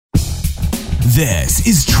This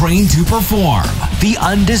is Train to Perform, the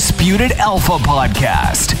undisputed alpha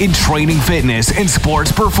podcast in training, fitness, and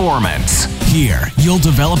sports performance. Here, you'll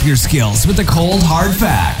develop your skills with the cold, hard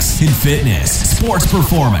facts in fitness, sports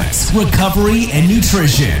performance, recovery, and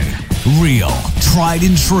nutrition. Real, tried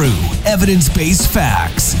and true, evidence-based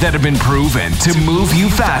facts that have been proven to move you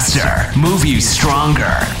faster, move you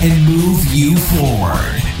stronger, and move you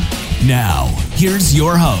forward. Now, here's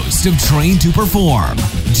your host of Train to Perform,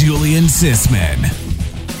 Julian Sisman.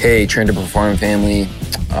 Hey, Train to Perform family.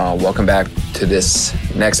 Welcome back to this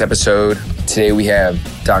next episode. Today we have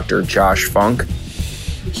Dr. Josh Funk.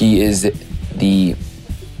 He is the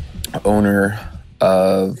owner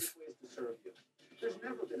of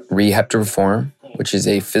Rehab to Perform, which is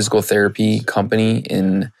a physical therapy company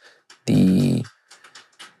in the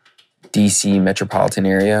DC metropolitan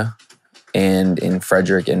area and in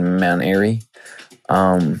Frederick and Mount Airy.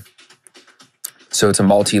 So it's a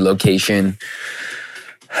multi-location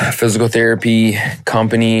physical therapy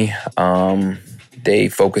company. They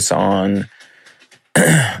focus on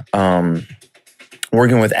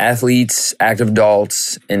working with athletes, active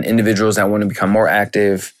adults, and individuals that want to become more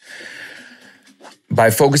active by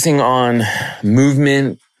focusing on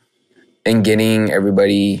movement and getting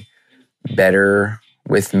everybody better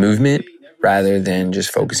with movement rather than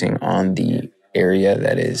just focusing on the area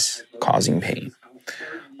that is causing pain.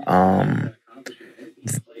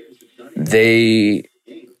 They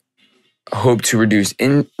hope to reduce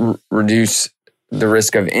the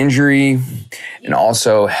risk of injury and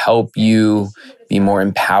also help you be more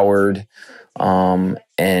empowered and,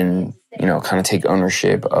 kind of take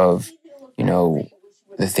ownership of,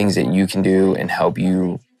 the things that you can do and help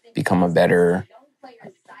you become a better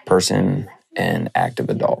person and active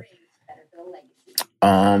adult.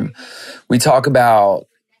 We talk about,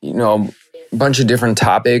 a bunch of different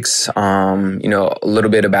topics, a little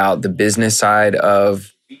bit about the business side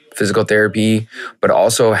of physical therapy, but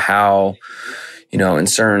also how, in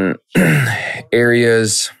certain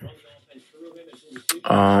areas,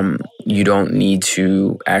 you don't need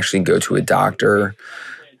to actually go to a doctor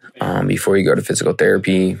before you go to physical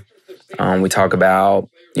therapy. We talk about,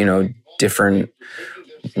 different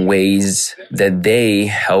ways that they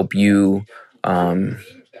help you,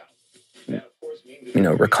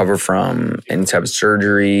 recover from any type of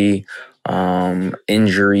surgery,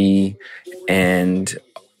 injury, and,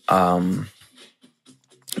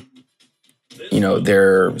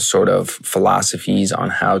 their sort of philosophies on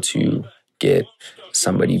how to get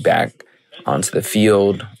somebody back onto the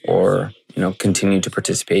field or, continue to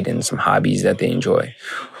participate in some hobbies that they enjoy.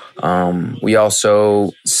 We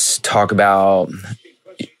also talk about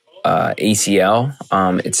ACL.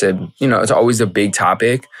 It's always a big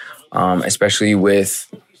topic, especially with,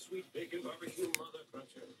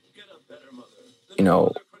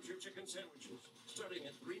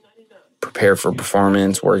 prepare for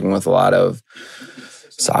performance, working with a lot of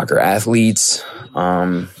soccer athletes.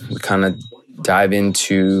 We kind of dive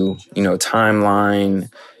into, timeline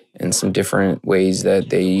and some different ways that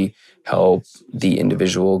they help the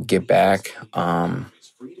individual get back on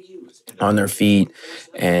their feet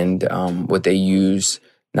and what they use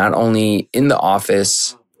not only in the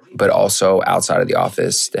office, but also outside of the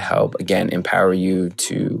office to help, again, empower you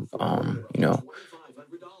to,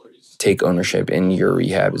 take ownership in your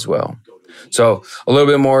rehab as well. So a little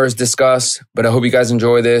bit more is discussed, but I hope you guys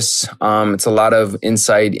enjoy this. It's a lot of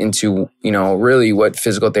insight into, really what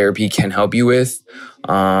physical therapy can help you with,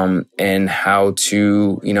 and how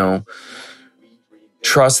to,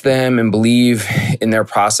 trust them and believe in their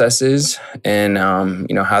processes and,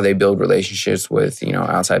 how they build relationships with,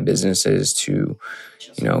 outside businesses to,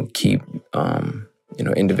 keep,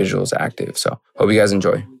 individuals active. So hope you guys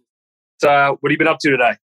enjoy. So what have you been up to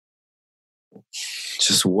today?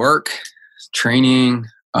 Just work, training,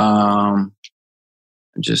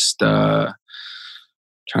 just trying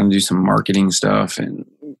to do some marketing stuff and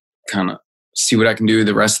kind of see what I can do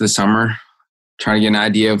the rest of the summer. Trying to get an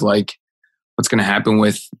idea of like what's going to happen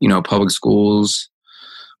with, public schools,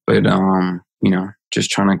 but,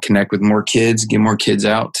 just trying to connect with more kids, get more kids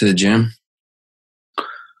out to the gym.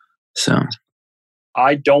 So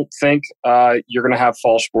I don't think you're going to have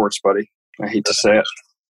fall sports, buddy. I hate to say it.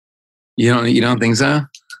 You don't think so?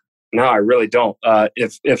 No, I really don't.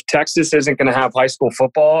 If Texas isn't going to have high school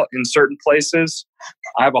football in certain places,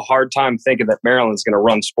 I have a hard time thinking that Maryland's going to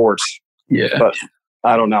run sports. Yeah. But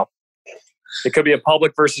I don't know. It could be a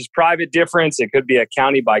public versus private difference. It could be a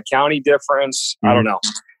county by county difference. I don't know.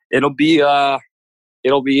 It'll be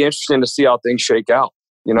interesting to see how things shake out,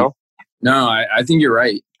 No, I think you're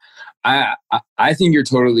right. I think you're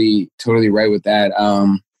totally right with that.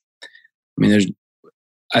 There's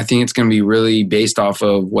I think it's going to be really based off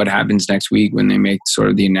of what happens next week when they make sort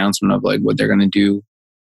of the announcement of like what they're going to do.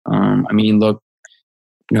 I mean, look,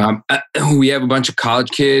 you know, we have a bunch of college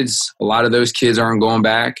kids. A lot of those kids aren't going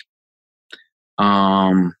back.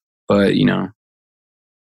 But you know,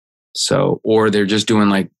 so, or they're just doing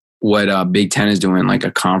like what Big Ten is doing, like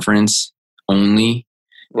a conference only.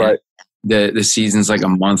 Right. The season's like a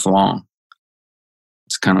month long.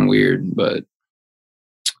 It's kind of weird, but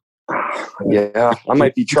yeah, I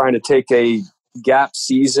might be trying to take a gap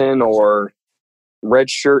season or red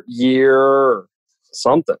shirt year or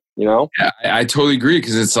something, you know? yeah, I totally agree,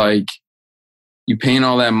 because it's like you paying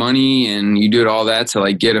all that money and you do all that to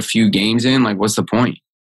like get a few games in. Like, what's the point?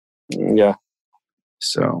 Yeah.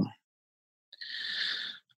 So,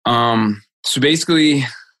 so basically,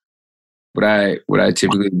 what I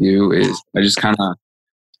typically do is I just kind of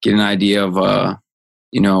get an idea of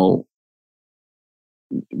you know,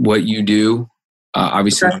 what you do.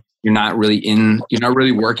 Obviously, Okay. you're not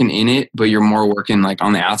really working in it, but you're more working like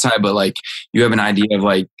on the outside. But like you have an idea of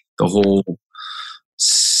like the whole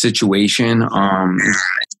situation.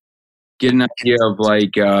 Get an idea of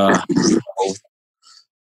like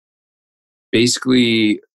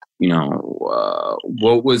basically, you know,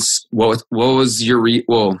 what was your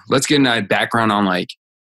well? Let's get a background on like,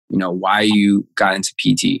 you know, why you got into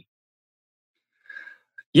PT.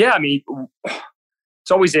 Yeah, I mean, it's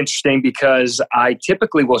always interesting because I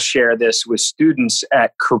typically will share this with students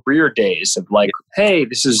at career days of like, hey,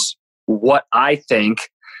 this is what I think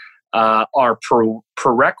are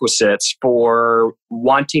prerequisites for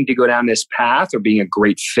wanting to go down this path or being a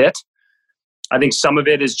great fit. I think some of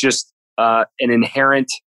it is just an inherent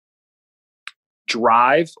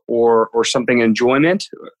drive or something enjoyment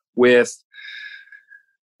with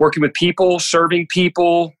working with people, serving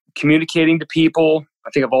people, communicating to people. I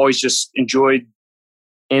think I've always just enjoyed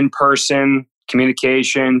in-person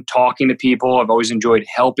communication, talking to people. I've always enjoyed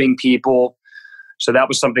helping people. So that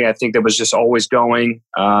was something I think that was just always going.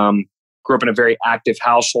 Grew up in a very active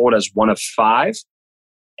household as one of 5.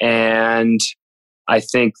 And I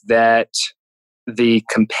think that the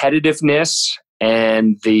competitiveness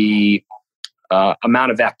and the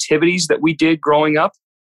amount of activities that we did growing up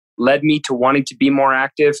led me to wanting to be more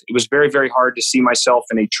active. It was very, very hard to see myself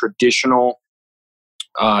in a traditional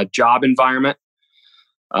job environment.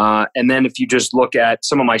 And then if you just look at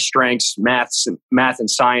some of my strengths, math and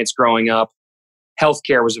science growing up,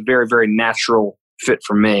 healthcare was a very, very natural fit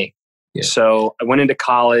for me. Yeah. So I went into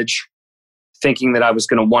college thinking that I was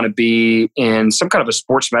going to want to be in some kind of a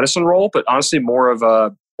sports medicine role, but honestly more of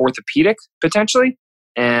a orthopedic potentially.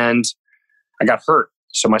 And I got hurt.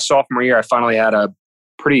 So my sophomore year, I finally had a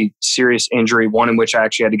pretty serious injury, one in which I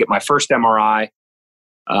actually had to get my first MRI.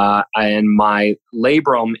 And my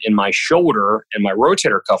labrum in my shoulder and my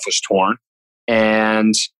rotator cuff was torn.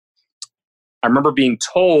 And I remember being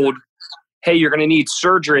told, hey, you're going to need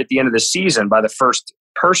surgery at the end of the season by the first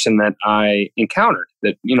person that I encountered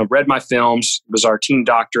that, you know, read my films, was our team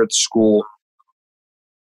doctor at the school.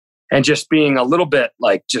 And just being a little bit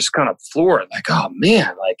like, just kind of floored, like, oh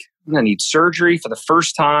man, like I'm going to need surgery for the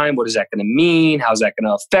first time. What is that going to mean? How's that going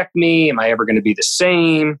to affect me? Am I ever going to be the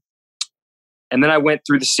same? And then I went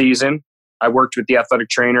through the season. I worked with the athletic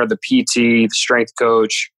trainer, the PT, the strength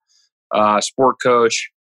coach, sport coach.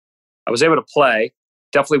 I was able to play.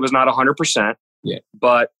 Definitely was not 100%,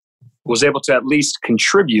 but was able to at least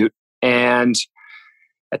contribute. And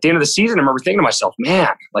at the end of the season, I remember thinking to myself, man,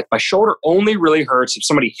 like my shoulder only really hurts if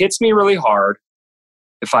somebody hits me really hard,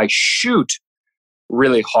 if I shoot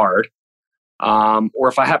really hard, or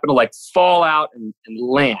if I happen to like fall out and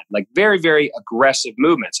land, like very, very aggressive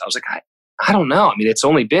movements. I was like, I don't know. I mean, it's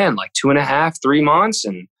only been like 2.5, 3 months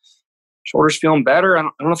and shoulder's feeling better. I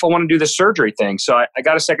don't know if I want to do the surgery thing. So I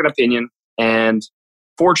got a second opinion. And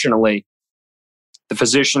fortunately, the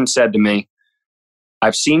physician said to me,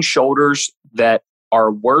 I've seen shoulders that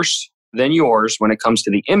are worse than yours when it comes to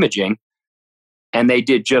the imaging, and they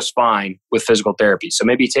did just fine with physical therapy. So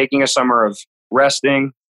maybe taking a summer of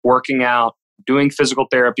resting, working out, doing physical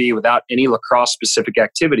therapy without any lacrosse-specific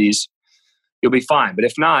activities, you'll be fine. But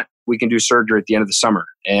if not, we can do surgery at the end of the summer.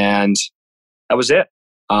 And that was it.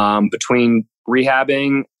 Between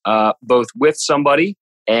rehabbing both with somebody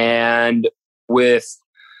and with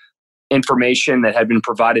information that had been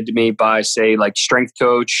provided to me by, say, like strength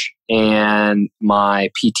coach and my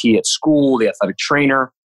PT at school, the athletic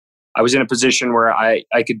trainer, I was in a position where I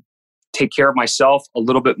could take care of myself a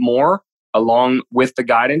little bit more along with the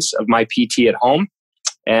guidance of my PT at home.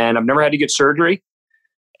 And I've never had to get surgery.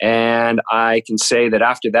 And I can say that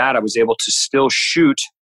after that, I was able to still shoot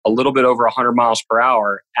a little bit over 100 miles per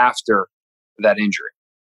hour after that injury.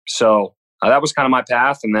 So that was kind of my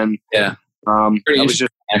path. And then, I was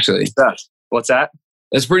just actually. What's that?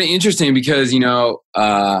 That's pretty interesting because,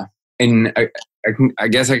 and I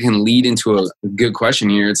guess I can lead into a good question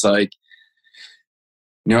here. It's like,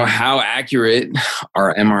 how accurate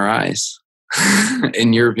are MRIs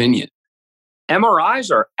in your opinion?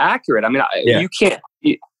 MRIs are accurate. I mean, you can't,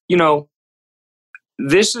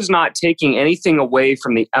 this is not taking anything away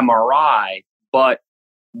from the MRI, but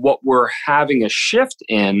what we're having a shift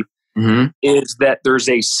in is that there's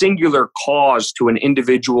a singular cause to an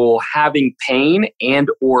individual having pain and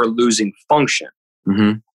or losing function.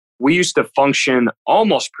 We used to function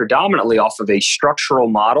almost predominantly off of a structural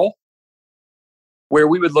model where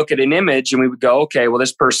we would look at an image and we would go, okay, well,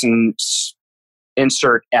 this person's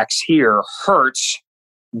insert X here hurts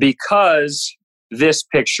because this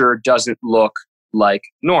picture doesn't look like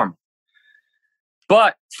normal.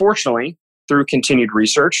 But fortunately, through continued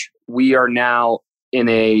research, we are now in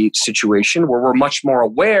a situation where we're much more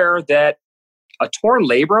aware that a torn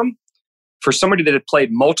labrum for somebody that had played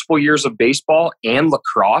multiple years of baseball and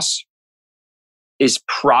lacrosse is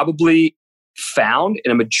probably found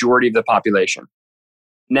in a majority of the population.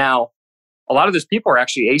 Now, a lot of those people are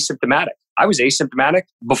actually asymptomatic. I was asymptomatic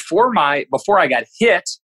before I got hit,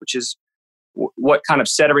 which is what kind of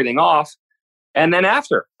set everything off. And then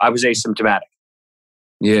after, I was asymptomatic.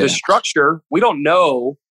 Yeah. The structure, we don't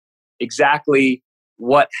know exactly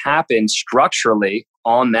what happened structurally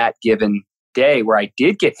on that given day where I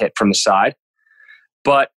did get hit from the side.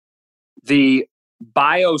 But the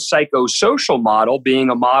biopsychosocial model, being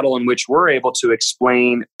a model in which we're able to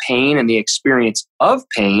explain pain and the experience of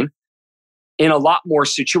pain in a lot more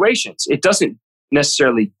situations. It doesn't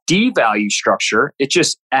necessarily devalue structure. It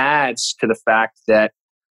just adds to the fact that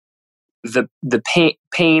the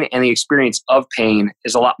pain and the experience of pain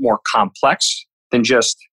is a lot more complex than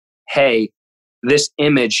just, hey, this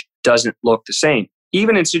image doesn't look the same.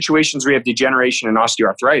 Even in situations where you have degeneration and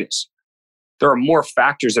osteoarthritis, there are more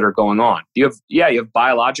factors that are going on. You have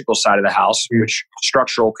biological side of the house, which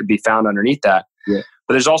structural could be found underneath that. Yeah.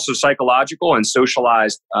 But there's also psychological and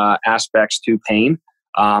socialized aspects to pain.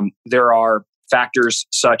 There are factors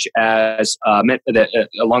such as along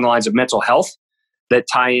the lines of mental health that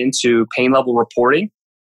tie into pain level reporting.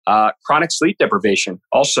 Chronic sleep deprivation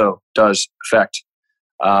also does affect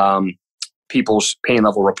people's pain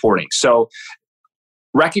level reporting. So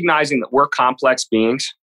recognizing that we're complex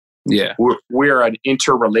beings, we're an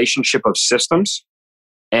interrelationship of systems,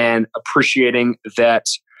 and appreciating that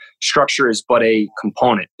structure is but a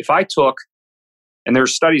component. If I took, and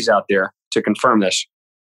there's studies out there to confirm this,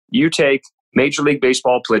 you take Major League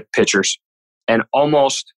Baseball pitchers and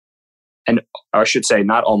it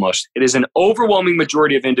is an overwhelming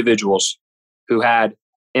majority of individuals who had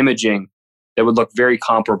imaging that would look very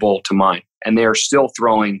comparable to mine. And they are still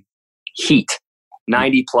throwing heat,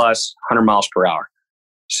 90 plus, 100 miles per hour.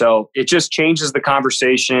 So it just changes the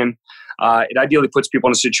conversation. It ideally puts people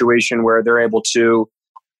in a situation where they're able to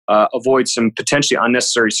avoid some potentially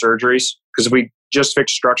unnecessary surgeries. Because if we just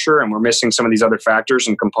fix structure and we're missing some of these other factors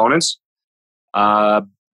and components,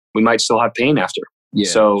 we might still have pain after. Yeah.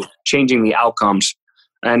 So changing the outcomes.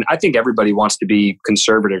 And I think everybody wants to be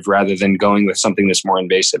conservative rather than going with something that's more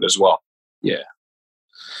invasive as well. Yeah.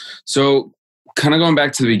 So kind of going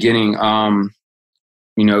back to the beginning,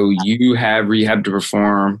 you have rehab to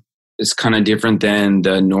perform. It's kind of different than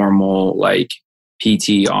the normal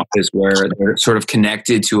PT office where they're sort of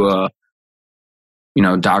connected to a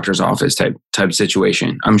doctor's office type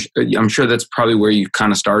situation. I'm sure that's probably where you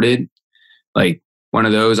kind of started, like one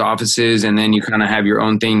of those offices, and then you kind of have your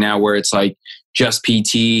own thing now where it's like just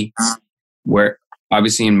PT, where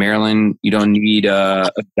obviously in Maryland you don't need a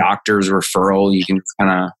doctor's referral. You can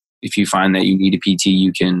kind of, if you find that you need a PT,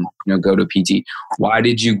 you can go to a PT. Why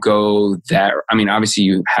did you go that? I mean, obviously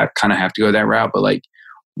you have to go that route, but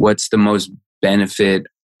what's the most benefit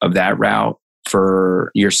of that route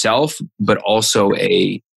for yourself, but also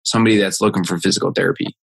somebody that's looking for physical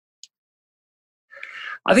therapy?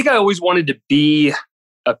 I think I always wanted to be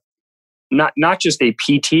not just a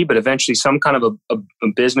PT, but eventually some kind of a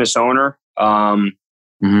business owner.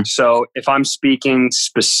 So if I'm speaking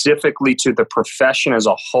specifically to the profession as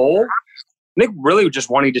a whole, I think really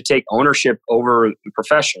just wanting to take ownership over the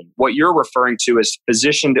profession. What you're referring to is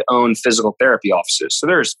physician-owned physical therapy offices. So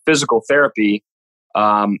there's physical therapy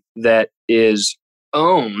that is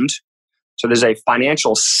owned. So there's a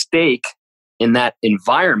financial stake in that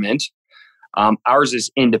environment. Ours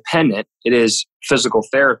is independent. It is physical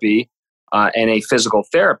therapy and a physical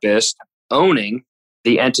therapist owning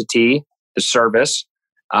the entity, the service,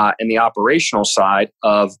 and the operational side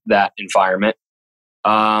of that environment.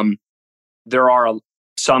 There are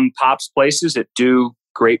some POPs places that do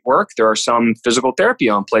great work. There are some physical therapy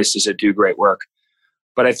owned places that do great work.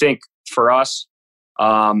 But I think for us,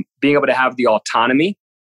 being able to have the autonomy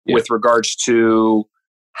with regards to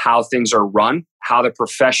how things are run, how the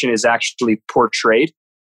profession is actually portrayed.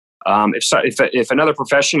 If another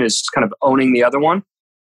profession is kind of owning the other one,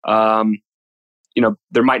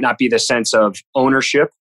 there might not be the sense of ownership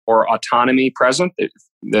or autonomy present.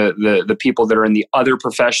 The people that are in the other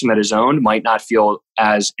profession that is owned might not feel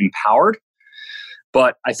as empowered.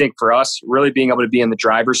 But I think for us, really being able to be in the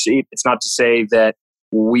driver's seat, it's not to say that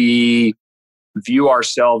we view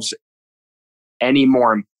ourselves any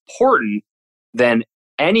more important than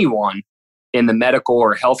anyone in the medical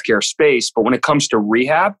or healthcare space. But when it comes to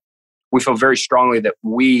rehab, we feel very strongly that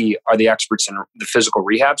we are the experts in the physical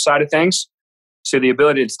rehab side of things. So the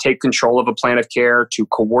ability to take control of a plan of care, to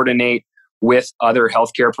coordinate with other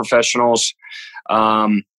healthcare professionals,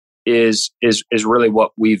 is really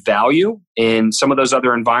what we value. In some of those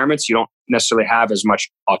other environments, you don't necessarily have as much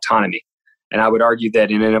autonomy. And I would argue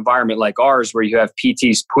that in an environment like ours, where you have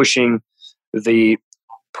PTs pushing the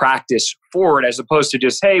practice forward, as opposed to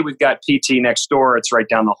just, hey, we've got PT next door, it's right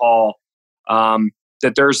down the hall,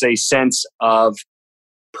 that there's a sense of,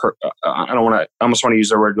 I almost want to use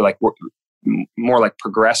the word like more like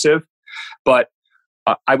progressive, but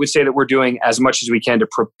I would say that we're doing as much as we can to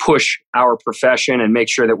push our profession and make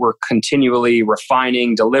sure that we're continually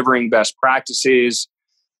refining, delivering best practices,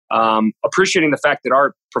 appreciating the fact that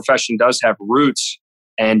our profession does have roots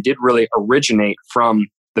and did really originate from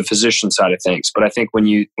the physician side of things. But I think when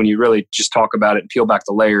you really just talk about it and peel back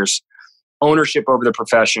the layers, ownership over the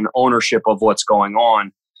profession, ownership of what's going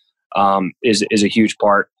on, is a huge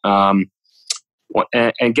part. And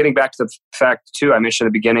getting back to the fact too, I mentioned at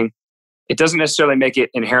the beginning, it doesn't necessarily make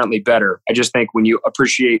it inherently better. I just think when you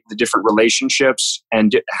appreciate the different relationships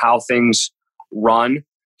and how things run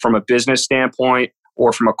from a business standpoint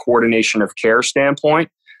or from a coordination of care standpoint,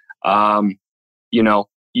 you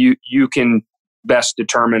can best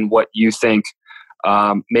determine what you think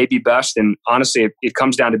may be best. And honestly, it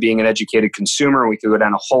comes down to being an educated consumer. We could go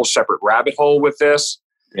down a whole separate rabbit hole with this,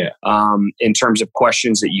 in terms of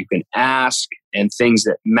questions that you can ask and things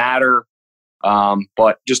that matter.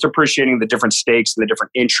 But just appreciating the different stakes and the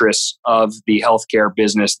different interests of the healthcare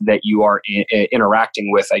business that you are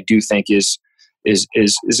interacting with, I do think is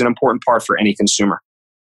an important part for any consumer.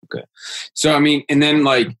 Okay. So, I mean, and then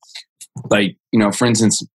like, for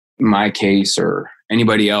instance, my case or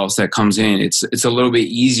anybody else that comes in, it's a little bit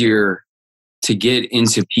easier to get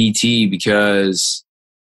into PT because,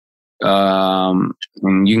 and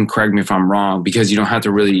you can correct me if I'm wrong, because you don't have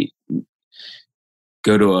to really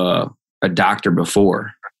go to a doctor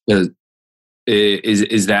before.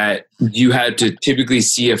 Is that you had to typically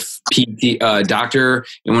see a PT doctor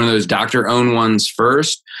in one of those doctor-owned ones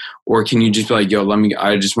first, or can you just be like, yo,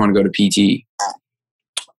 I just want to go to PT?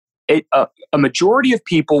 A majority of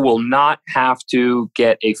people will not have to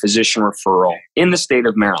get a physician referral in the state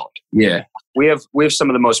of Maryland. Yeah. We have some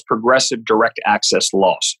of the most progressive direct access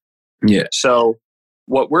laws. Yeah. So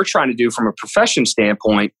what we're trying to do from a profession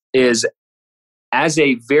standpoint is, as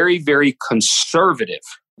a very, very conservative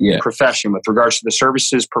profession with regards to the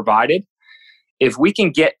services provided, if we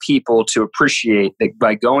can get people to appreciate that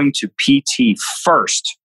by going to PT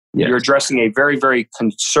first, you're addressing a very, very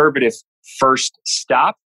conservative first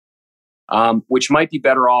stop, which might be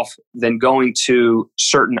better off than going to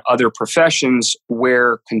certain other professions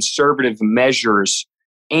where conservative measures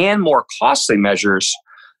and more costly measures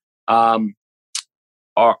are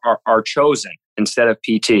chosen instead of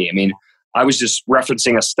PT. I mean, I was just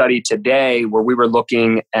referencing a study today where we were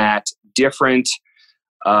looking at different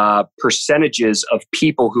percentages of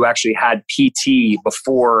people who actually had PT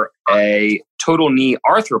before a total knee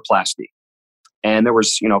arthroplasty. And there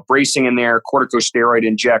was, bracing in there, corticosteroid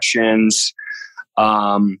injections,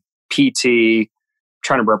 PT,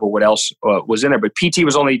 trying to remember what else was in there, but PT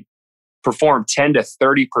was only performed 10 to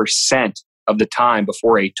 30% of the time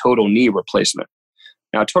before a total knee replacement.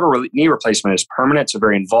 Now, total knee replacement is permanent. It's a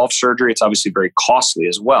very involved surgery. It's obviously very costly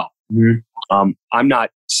as well. Mm-hmm. I'm not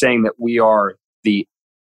saying that we are these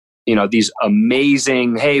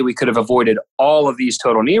amazing, hey, we could have avoided all of these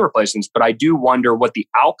total knee replacements, but I do wonder what the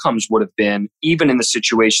outcomes would have been, even in the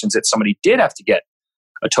situations that somebody did have to get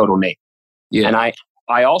a total knee. Yeah. And I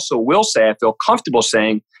also will say, I feel comfortable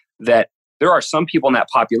saying that there are some people in that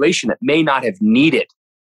population that may not have needed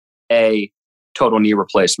a total knee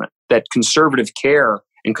replacement, that conservative care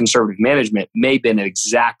and conservative management may have been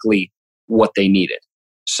exactly what they needed.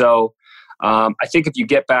 So I think if you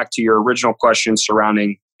get back to your original question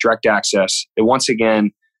surrounding direct access, once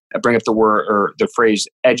again, I bring up the word or the phrase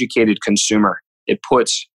educated consumer. it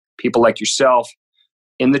puts people like yourself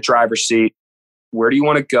in the driver's seat. Where do you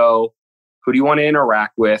want to go? Who do you want to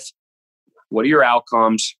interact with? What are your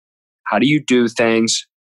outcomes? How do you do things?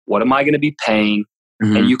 What am I going to be paying?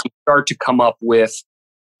 Mm-hmm. And you can start to come up with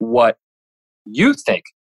what you think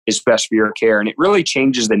is best for your care. And it really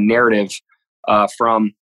changes the narrative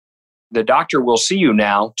from the doctor will see you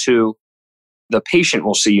now to the patient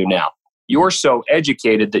will see you now. You're so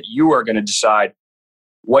educated that you are going to decide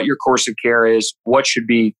what your course of care is, what should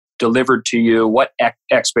be delivered to you, what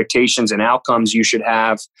expectations and outcomes you should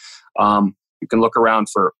have. You can look around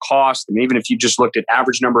for cost. And even if you just looked at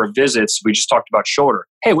average number of visits, we just talked about shoulder.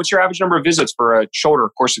 Hey, what's your average number of visits for a shoulder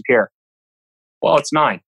course of care? Well, it's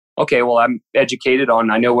 9. Okay, well, I'm educated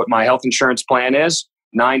on, I know what my health insurance plan is.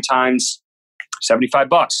 9 times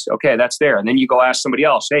 $75. Okay, that's there. And then you go ask somebody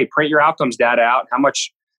else, hey, print your outcomes data out. How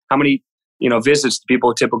many visits do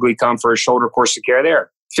people typically come for a shoulder course of care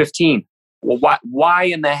there? 15. Well, why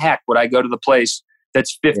in the heck would I go to the place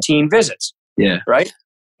that's 15 visits? Yeah. Right?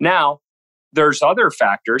 Now, there's other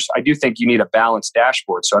factors. I do think you need a balanced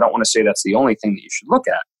dashboard. So I don't want to say that's the only thing that you should look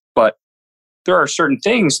at. But there are certain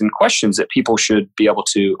things and questions that people should be able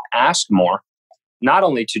to ask more, not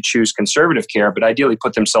only to choose conservative care, but ideally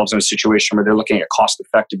put themselves in a situation where they're looking at cost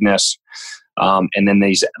effectiveness and then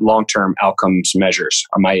these long-term outcomes measures.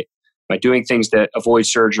 Am I doing things that avoid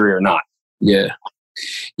surgery or not? Yeah.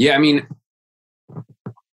 Yeah. I mean,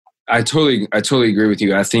 I totally agree with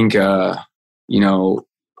you. I think,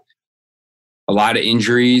 a lot of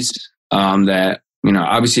injuries that,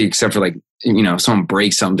 obviously except for like, someone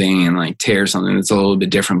breaks something and like tears something, it's a little bit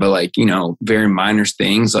different, but like, very minor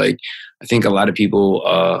things. Like I think a lot of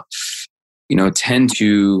people, tend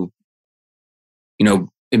to,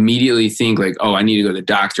 immediately think like, oh, I need to go to the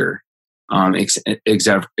doctor. And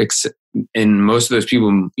most of those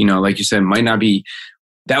people, like you said, might not be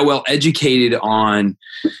that well educated on,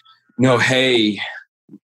 hey,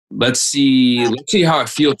 let's see how I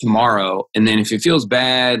feel tomorrow. And then if it feels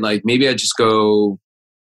bad, like maybe I just go,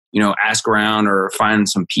 ask around or find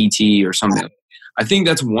some PT or something. I think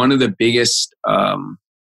that's one of the biggest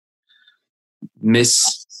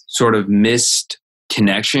missed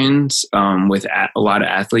connections with a lot of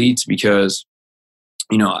athletes because,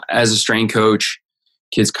 as a strength coach,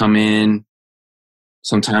 kids come in,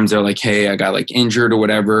 sometimes they're like, hey, I got like injured or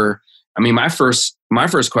whatever. I mean, my first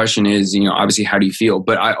question is, obviously, how do you feel?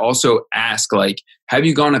 But I also ask, like, have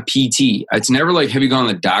you gone to PT? It's never like, have you gone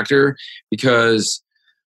to the doctor? Because,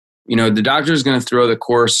 the doctor is going to throw the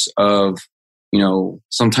course of,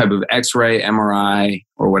 some type of X-ray, MRI,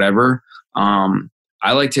 or whatever.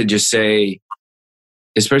 I like to just say,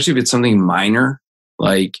 especially if it's something minor,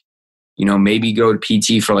 like, maybe go to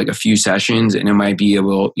PT for like a few sessions and you might be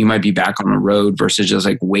back on the road versus just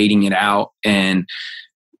like waiting it out and,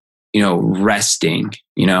 resting,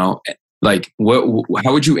 like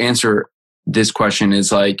how would you answer this question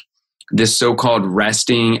is like this so-called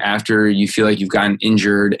resting after you feel like you've gotten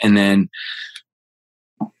injured and then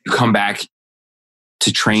you come back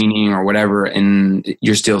to training or whatever and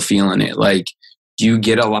you're still feeling it. Like, do you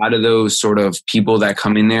get a lot of those sort of people that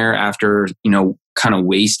come in there after, kind of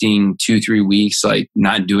wasting 2-3 weeks, like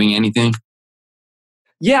not doing anything?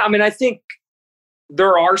 Yeah. I mean, I think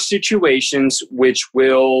there are situations which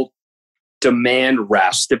will demand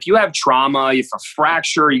rest. If you have trauma, you have a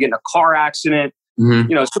fracture, you get in a car accident,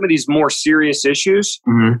 mm-hmm. Some of these more serious issues,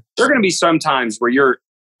 mm-hmm. there are going to be some times where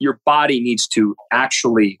your body needs to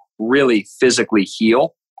actually really physically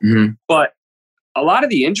heal. Mm-hmm. But a lot of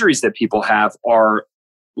the injuries that people have are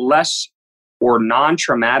less or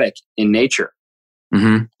non-traumatic in nature.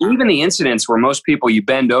 Mm-hmm. Even the incidents where most people, you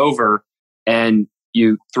bend over and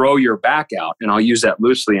you throw your back out, and I'll use that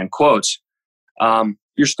loosely in quotes,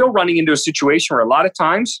 you're still running into a situation where a lot of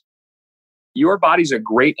times your body's a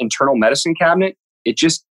great internal medicine cabinet. It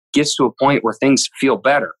just gets to a point where things feel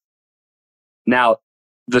better. Now,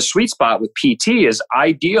 the sweet spot with PT is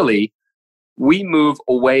ideally we move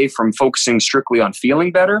away from focusing strictly on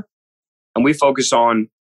feeling better and we focus on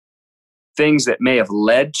things that may have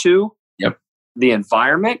led to the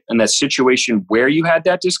environment and that situation where you had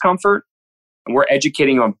that discomfort. And we're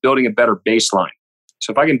educating on building a better baseline.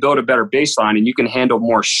 So if I can build a better baseline and you can handle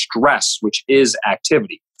more stress, which is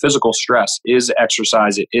activity, physical stress is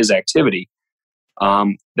exercise, it is activity,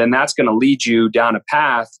 then that's going to lead you down a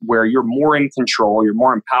path where you're more in control, you're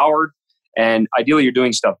more empowered, and ideally you're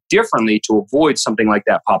doing stuff differently to avoid something like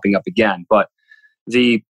that popping up again. But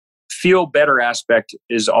the feel better aspect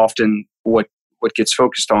is often what gets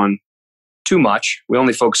focused on too much. We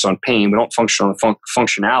only focus on pain. We don't function on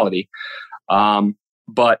functionality.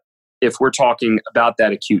 But if we're talking about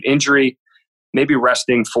that acute injury, maybe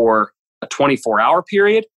resting for a 24-hour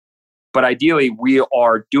period, but ideally we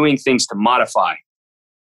are doing things to modify.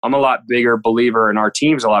 I'm a lot bigger believer, and our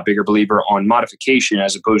team's a lot bigger believer on modification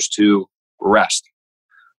as opposed to rest.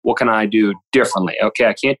 What can I do differently? Okay,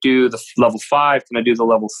 I can't do the level 5. Can I do the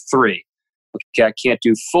level 3? Okay, I can't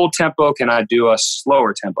do full tempo. Can I do a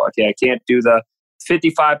slower tempo? Okay, I can't do the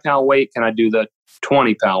 55-pound weight. Can I do the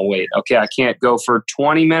 20-pound weight? Okay, I can't go for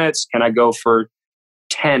 20 minutes. Can I go for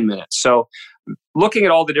 10 minutes? So looking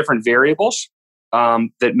at all the different variables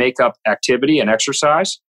that make up activity and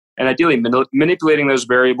exercise, and ideally manipulating those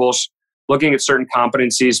variables, looking at certain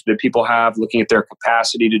competencies that people have, looking at their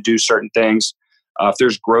capacity to do certain things, if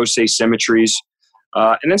there's gross asymmetries,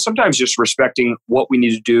 and then sometimes just respecting what we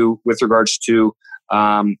need to do with regards to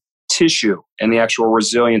tissue and the actual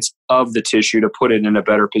resilience of the tissue to put it in a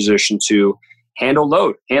better position to handle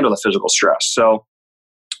load, handle the physical stress. So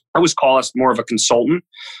I always call us more of a consultant.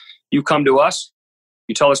 You come to us,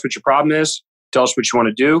 you tell us what your problem is, tell us what you want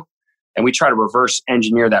to do, and we try to reverse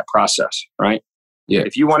engineer that process, right? Yeah.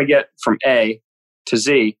 If you want to get from A to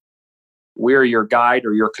Z, we're your guide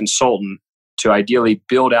or your consultant to ideally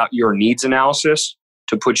build out your needs analysis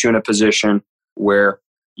to put you in a position where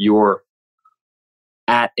you're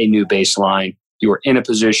at a new baseline. You're in a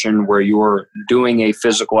position where you're doing a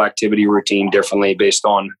physical activity routine differently based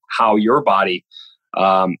on how your body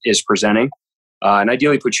is presenting. And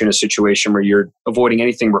ideally put you in a situation where you're avoiding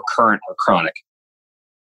anything recurrent or chronic.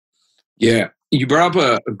 Yeah. You brought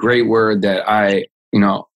up a great word that I,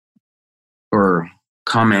 or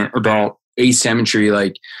comment about asymmetry.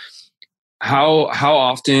 Like how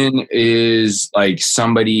often is like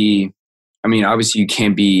somebody, I mean, obviously you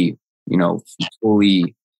can't be,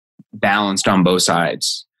 fully balanced on both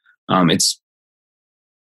sides. It's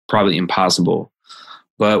probably impossible.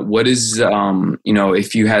 But what is,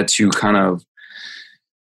 if you had to kind of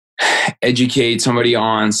educate somebody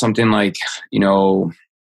on something like,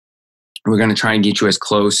 we're going to try and get you as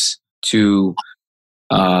close to,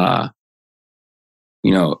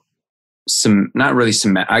 some, not really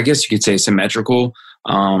I guess you could say symmetrical.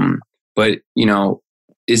 But,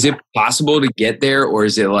 is it possible to get there, or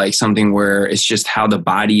is it like something where it's just how the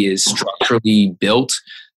body is structurally built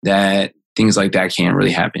that things like that can't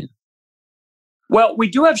really happen? Well, we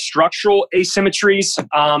do have structural asymmetries,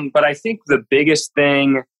 but I think the biggest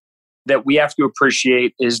thing that we have to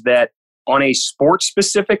appreciate is that on a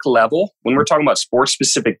sport-specific level, when we're talking about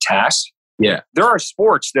sport-specific tasks, there are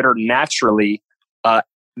sports that are naturally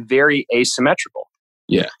very asymmetrical.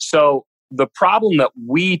 Yeah. So the problem that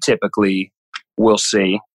we typically will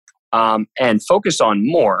see and focus on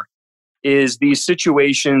more is these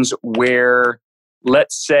situations where,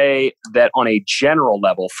 let's say that on a general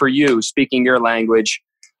level, for you, speaking your language,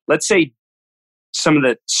 let's say some of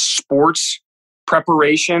the sports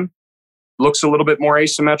preparation looks a little bit more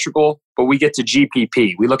asymmetrical, but we get to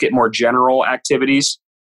GPP. We look at more general activities,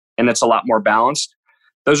 and it's a lot more balanced.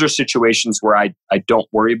 Those are situations where I don't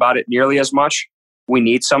worry about it nearly as much. We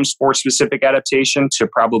need some sport-specific adaptation to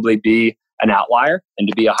probably be an outlier and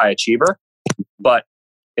to be a high achiever. But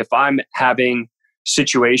if I'm having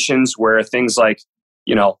situations where things like,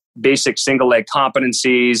 basic single leg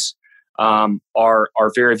competencies are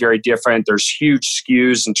very, very different. There's huge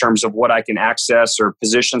skews in terms of what I can access or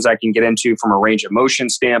positions I can get into from a range of motion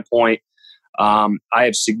standpoint. I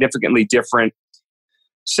have significantly different,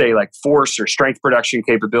 say, like force or strength production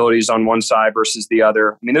capabilities on one side versus the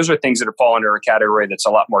other. I mean, those are things that fall under a category that's a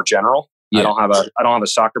lot more general. Yeah. I don't have a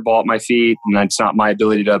soccer ball at my feet, and it's not my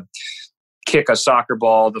ability to kick a soccer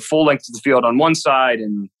ball the full length of the field on one side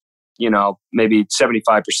and, maybe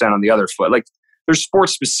 75% on the other foot. Like, there's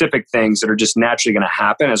sport-specific things that are just naturally going to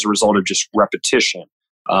happen as a result of just repetition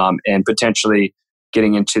and potentially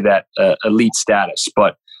getting into that elite status.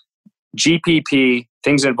 But GPP,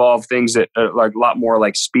 things involve things that are like a lot more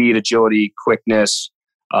like speed, agility, quickness,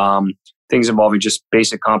 things involving just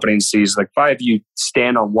basic competencies. Like if I have you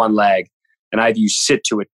stand on one leg and I have you sit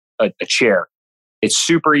to a chair, it's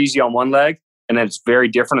super easy on one leg and then it's very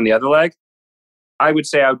different on the other leg. I would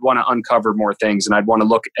say I would want to uncover more things, and I'd want to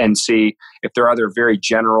look and see if there are other very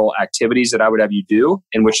general activities that I would have you do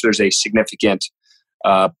in which there's a significant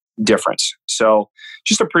difference. So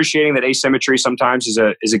just appreciating that asymmetry sometimes is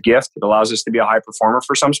a gift. It allows us to be a high performer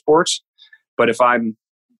for some sports. But if I'm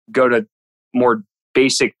go to more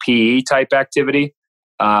basic PE type activity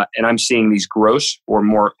and I'm seeing these gross or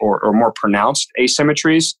more pronounced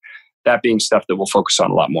asymmetries, that being stuff that we'll focus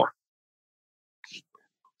on a lot more.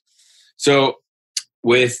 So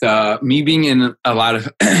with me being in a lot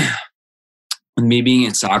of me being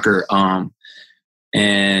in soccer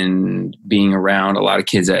and being around a lot of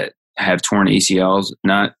kids that have torn ACLs,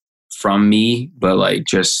 not from me, but like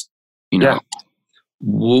just you know,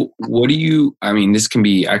 what do you, I mean, this can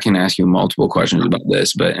be, I can ask you multiple questions about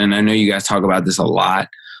this, and I know you guys talk about this a lot.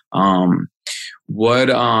 My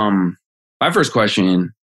first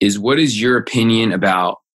question is, what is your opinion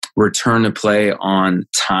about return to play on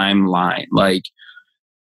timeline? Like,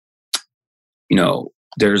 you know,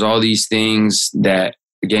 there's all these things that,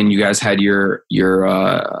 again, you guys had your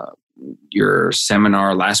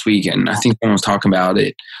seminar last week, and I think someone was talking about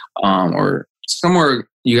it, or somewhere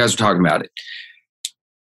you guys were talking about it.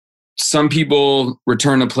 Some people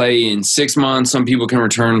return to play in 6 months. Some people can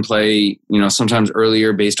return to play, you know, sometimes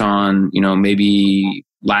earlier based on, you know, maybe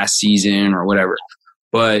last season or whatever.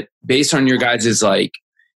 But based on your guys' like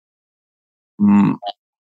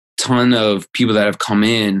ton of people that have come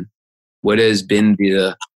in, what has been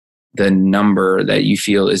the number that you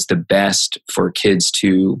feel is the best for kids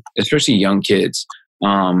to, especially young kids,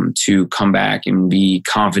 to come back and be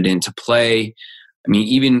confident to play? I mean,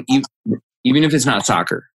 even if it's not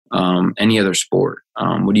soccer, any other sport,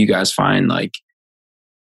 what do you guys find like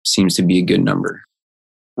seems to be a good number?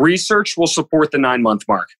 Research will support the 9-month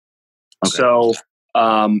mark. Okay. So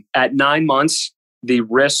at 9 months, the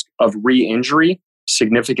risk of re-injury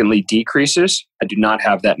significantly decreases. I do not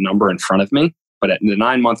have that number in front of me, but at the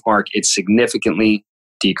 9-month mark, it significantly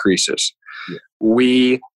decreases. Yeah.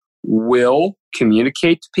 We will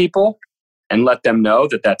communicate to people and let them know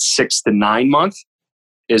that 6 to 9 month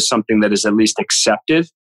is something that is at least accepted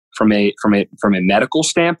from a medical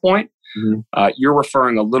standpoint. Mm-hmm. You're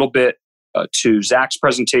referring a little bit to Zach's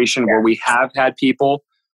presentation, where we have had people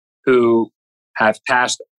who have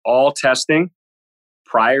passed all testing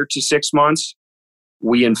prior to 6 months.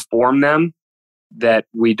 We inform them that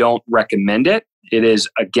we don't recommend it. It is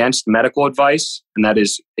against medical advice, and that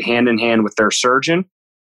is hand in hand with their surgeon.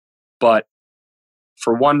 But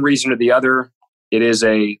for one reason or the other, it is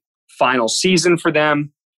a final season for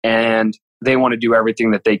them, and they want to do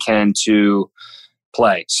everything that they can to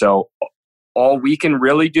play. So all we can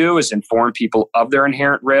really do is inform people of their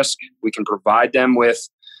inherent risk. We can provide them with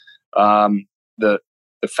the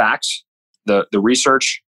facts, the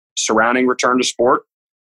research surrounding return to sport.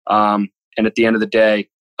 And at the end of the day,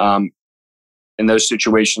 in those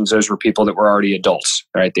situations, those were people that were already adults,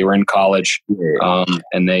 right? They were in college,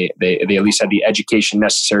 and they at least had the education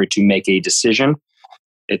necessary to make a decision.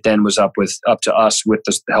 It then was up to us with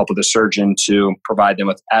the help of the surgeon to provide them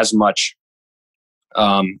with as much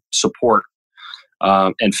support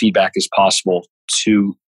and feedback as possible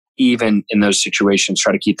to, even in those situations,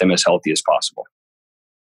 try to keep them as healthy as possible.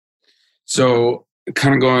 So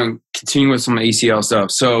kind of continuing with some ACL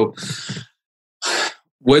stuff. So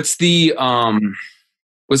what do you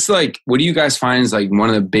guys find is like one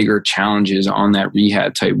of the bigger challenges on that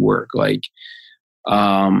rehab type work? Like,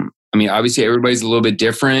 I mean, obviously everybody's a little bit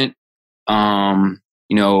different. You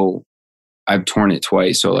know, I've torn it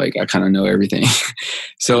twice, so like I kind of know everything.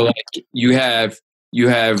 So like you have, you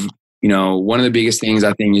know, one of the biggest things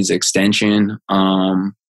I think is extension,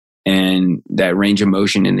 and that range of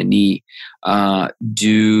motion in the knee.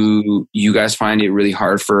 Do you guys find it really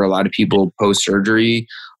hard for a lot of people post-surgery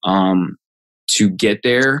to get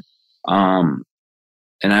there? And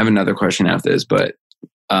I have another question after this, but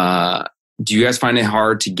do you guys find it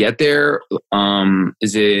hard to get there?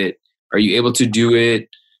 Are you able to do it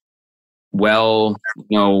well,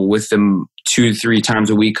 you know, with them 2-3 times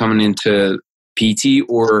a week coming into PT,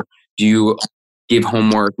 or do you give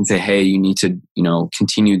homework and say, hey, you need to, you know,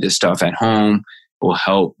 continue this stuff at home? It will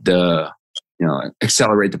help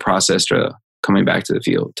accelerate the process to coming back to the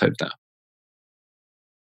field type stuff.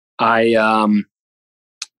 I'm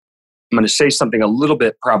going to say something a little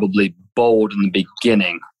bit probably bold in the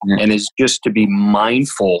beginning, and is just to be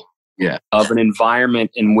mindful of an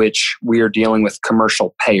environment in which we are dealing with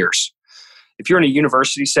commercial payers. If you're in a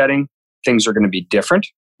university setting, things are going to be different.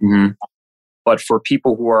 Mm-hmm. But for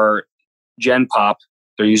people who are Gen Pop,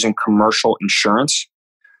 they're using commercial insurance.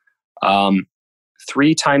 3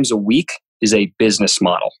 times a week is a business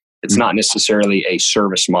model. It's not necessarily a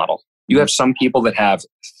service model. You have some people that have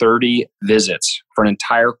 30 visits for an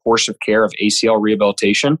entire course of care of ACL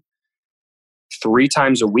rehabilitation. 3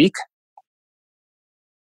 times a week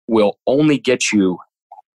will only get you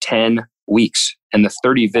 10 weeks, and the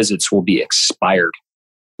 30 visits will be expired.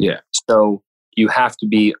 Yeah. So you have to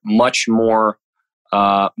be much more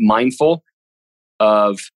mindful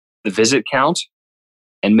of the visit count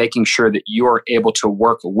and making sure that you are able to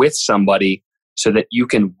work with somebody so that you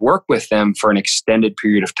can work with them for an extended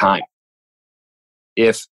period of time.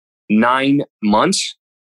 If 9 months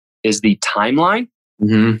is the timeline,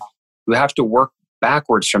 you have to work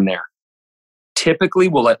backwards from there. Typically,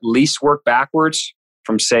 we'll at least work backwards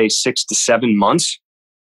from, say, 6 to 7 months.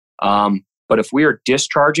 But if we are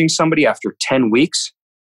discharging somebody after 10 weeks,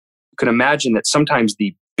 you can imagine that sometimes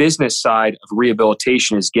the business side of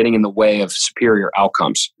rehabilitation is getting in the way of superior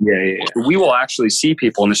outcomes. Yeah. We will actually see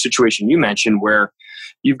people in the situation you mentioned where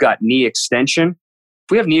you've got knee extension.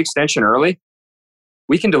 If we have knee extension early,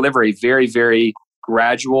 we can deliver a very, very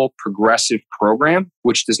gradual, progressive program,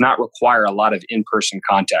 which does not require a lot of in-person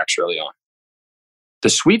contacts early on. The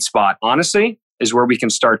sweet spot, honestly, is where we can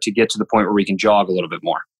start to get to the point where we can jog a little bit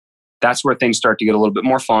more. That's where things start to get a little bit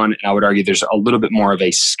more fun. And I would argue there's a little bit more of a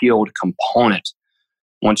skilled component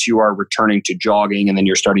once you are returning to jogging and then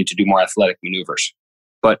you're starting to do more athletic maneuvers.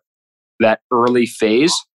 But that early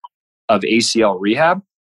phase of ACL rehab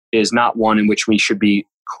is not one in which we should be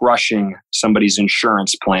crushing somebody's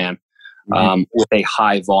insurance plan with a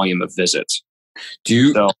high volume of visits. Do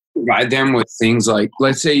you provide them with things like,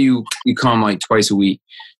 let's say you come like twice a week.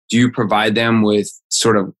 Do you provide them with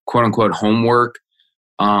sort of quote unquote homework,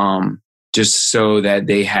 just so that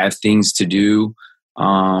they have things to do,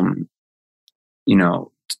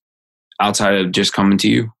 outside of just coming to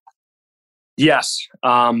you? Yes.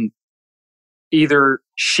 Either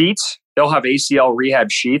sheets, they'll have ACL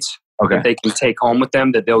rehab sheets that they can take home with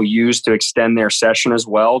them that they'll use to extend their session as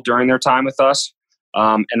well during their time with us.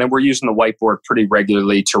 And then we're using the whiteboard pretty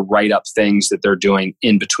regularly to write up things that they're doing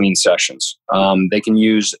in between sessions. They can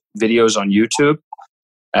use videos on YouTube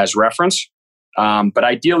as reference. But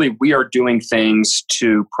ideally, we are doing things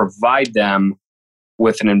to provide them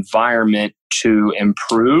with an environment to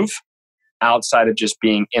improve outside of just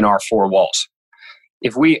being in our four walls.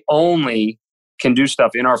 If we only can do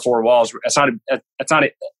stuff in our four walls, it's not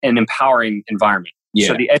an empowering environment. Yeah.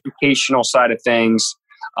 So the educational side of things,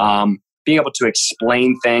 being able to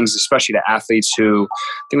explain things, especially to athletes who,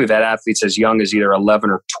 I think we've had athletes as young as either 11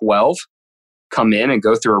 or 12 come in and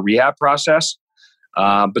go through a rehab process.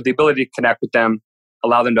 But the ability to connect with them,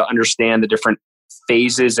 allow them to understand the different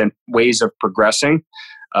phases and ways of progressing,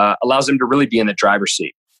 allows them to really be in the driver's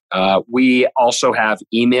seat. We also have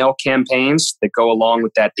email campaigns that go along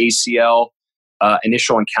with that ACL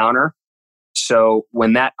initial encounter. So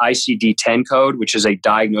when that ICD-10 code, which is a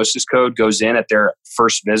diagnosis code, goes in at their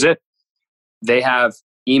first visit, they have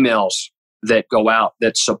emails that go out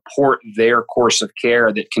that support their course of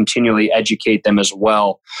care, that continually educate them as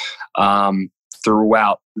well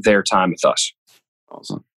throughout their time with us.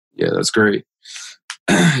 Awesome. Yeah, that's great.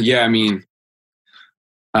 Yeah, I mean,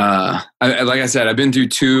 like I said, I've been through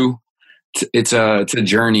two. It's a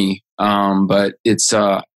journey, but it's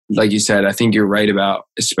like you said. I think you're right about,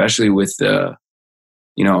 especially with the,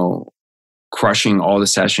 crushing all the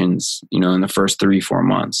sessions, in the first 3-4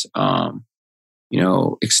 months.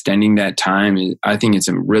 Extending that time, I think it's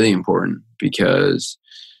really important because,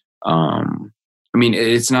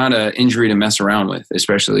 it's not an injury to mess around with,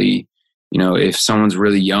 especially, if someone's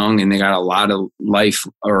really young and they got a lot of life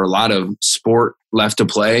or a lot of sport left to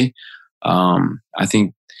play. I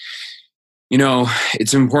think,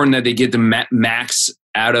 it's important that they get the max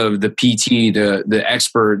out of the PT, the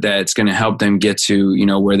expert that's going to help them get to,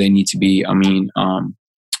 where they need to be. I mean,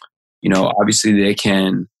 obviously they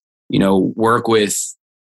can, work with,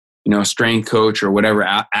 strength coach or whatever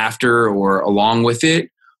after or along with it.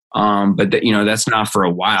 But that's not for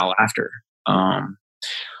a while after.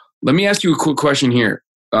 Let me ask you a quick question here.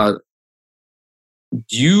 Do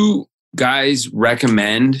you guys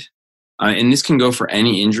recommend, and this can go for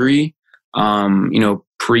any injury,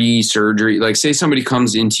 pre-surgery, like say somebody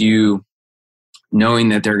comes into you knowing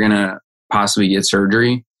that they're going to possibly get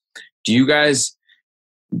surgery. Do you guys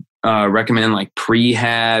recommend like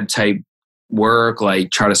prehab type work,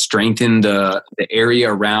 like try to strengthen the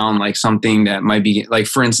area around like something that might be like,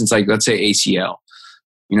 for instance, like let's say ACL,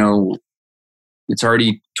 it's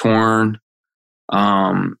already torn.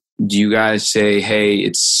 Do you guys say, hey,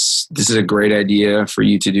 this is a great idea for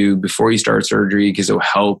you to do before you start surgery because it'll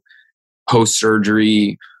help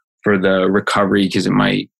post-surgery for the recovery because it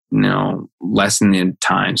might, lessen the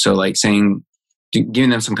time. So like giving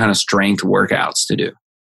them some kind of strength workouts to do.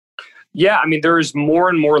 Yeah. I mean, there is more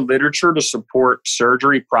and more literature to support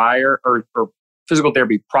surgery prior or physical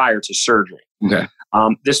therapy prior to surgery. Okay.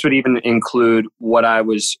 This would even include what I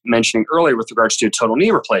was mentioning earlier with regards to a total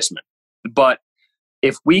knee replacement. But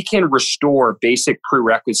if we can restore basic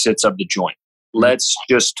prerequisites of the joint, let's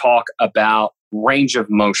just talk about range of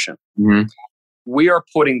motion. Mm-hmm. We are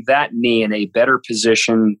putting that knee in a better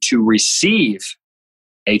position to receive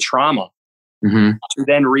a trauma mm-hmm. to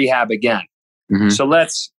then rehab again. Mm-hmm. So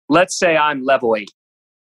let's say I'm level 8.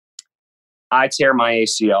 I tear my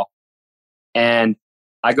ACL and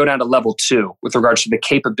I go down to level 2 with regards to the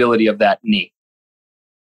capability of that knee.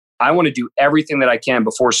 I want to do everything that I can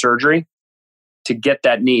before surgery to get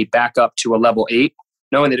that knee back up to a level 8,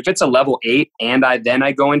 knowing that if it's a level 8 and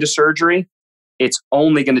I go into surgery, it's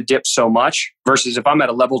only going to dip so much, versus if I'm at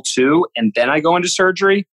a level 2 and then I go into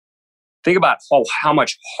surgery, think about how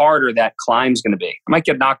much harder that climb's going to be. I might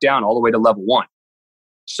get knocked down all the way to level 1.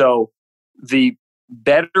 So the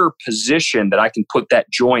better position that I can put that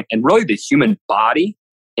joint and really the human body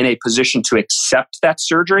in a position to accept that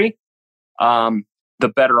surgery, the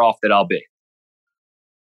better off that I'll be.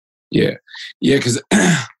 Yeah. Because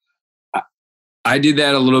I did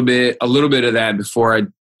that a little bit of that before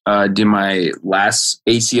I did my last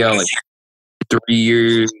ACL like 3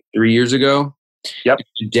 years ago. Yep. I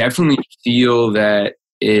definitely feel that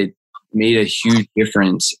it made a huge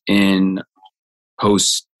difference in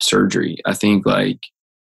post surgery. I think like,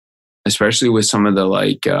 especially with some of the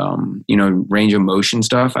like, range of motion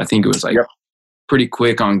stuff, I think it was like pretty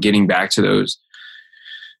quick on getting back to those,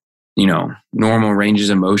 normal ranges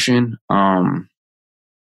of motion. And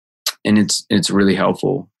it's really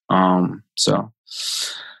helpful.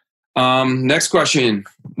 Next question.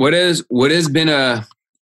 What has been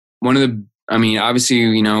one of the,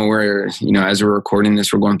 obviously, we're, as we're recording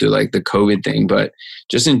this, we're going through like the COVID thing, but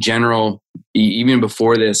just in general, even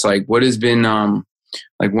before this, like what has been,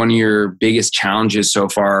 like one of your biggest challenges so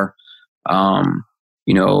far,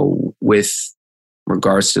 with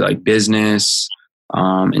regards to like business,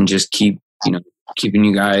 and just keeping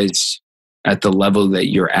you guys at the level that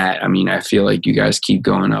you're at. I feel like you guys keep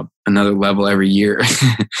going up another level every year.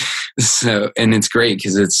 So, and it's great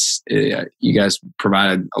because you guys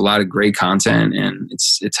provide a lot of great content and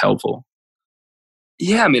it's helpful.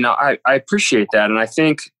 Yeah. I appreciate that. And I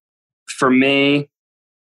think for me,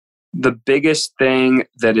 the biggest thing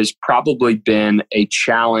that has probably been a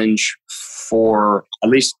challenge for at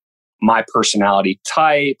least my personality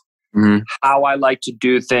type, how I like to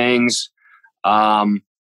do things, and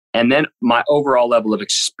then my overall level of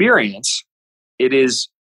experience, it is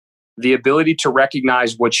the ability to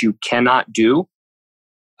recognize what you cannot do,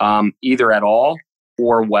 either at all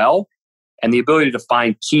or well, and the ability to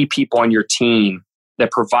find key people on your team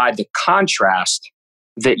that provide the contrast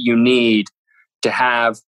that you need to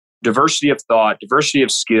have diversity of thought, diversity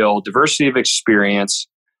of skill, diversity of experience.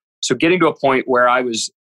 So getting to a point where I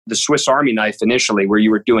was the Swiss Army knife initially, where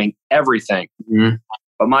you were doing everything,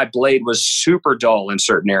 but my blade was super dull in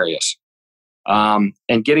certain areas. And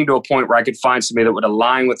getting to a point where I could find somebody that would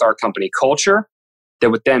align with our company culture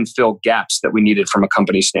that would then fill gaps that we needed from a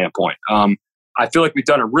company standpoint. I feel like we've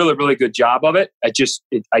done a really, really good job of it. I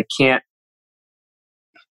can't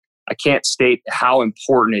state how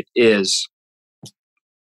important it is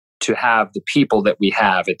to have the people that we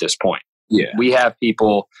have at this point. Yeah. We have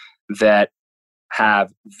people that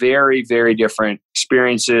have very, very different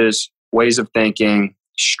experiences, ways of thinking,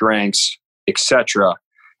 strengths, etc.,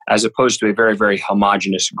 as opposed to a very, very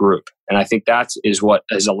homogenous group. And I think that is what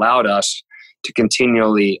has allowed us to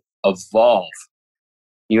continually evolve.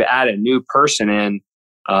 You add a new person in,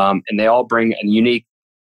 and they all bring a unique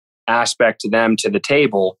aspect to them to the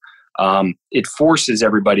table. It forces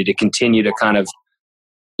everybody to continue to kind of,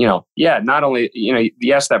 not only,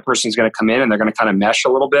 yes, that person's going to come in and they're going to kind of mesh a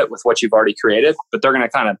little bit with what you've already created, but they're going to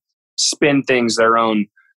kind of spin things their own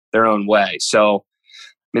way. So,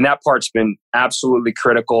 that part's been absolutely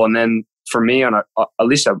critical. And then for me, on at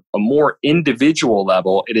least a more individual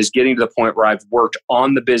level, it is getting to the point where I've worked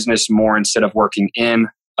on the business more instead of working in.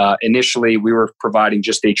 Initially, we were providing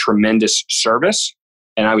just a tremendous service,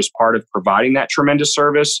 and I was part of providing that tremendous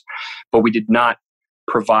service, but we did not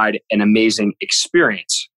provide an amazing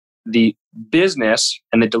experience. The business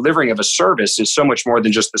and the delivering of a service is so much more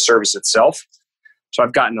than just the service itself. So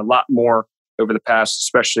I've gotten a lot more over the past,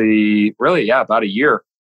 especially about a year,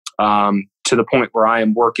 to the point where I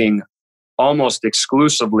am working almost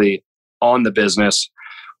exclusively on the business.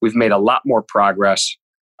 We've made a lot more progress.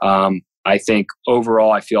 I think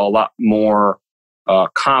overall, I feel a lot more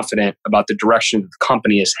confident about the direction the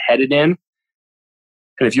company is headed in.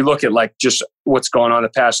 And if you look at like just what's going on the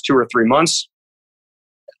past 2 or 3 months,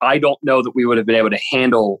 I don't know that we would have been able to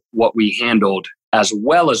handle what we handled as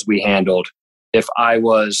well as we handled if I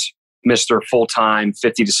was Mr. Full-time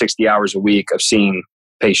 50 to 60 hours a week of seeing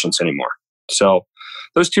patients anymore. So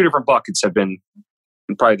those two different buckets have been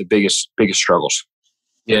probably the biggest struggles.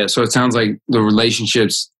 Yeah. So it sounds like the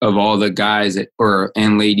relationships of all the guys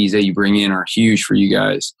and ladies that you bring in are huge for you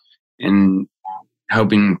guys and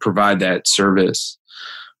helping provide that service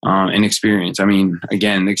and experience.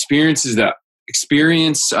 Again, the experience is the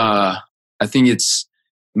experience. I think it's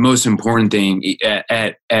the most important thing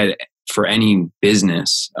for any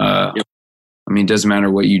business. It doesn't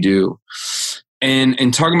matter what you do.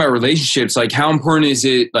 And talking about relationships, like how important is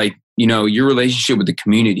it, like your relationship with the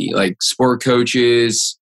community, like sport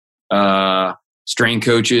coaches, strength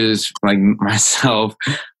coaches like myself,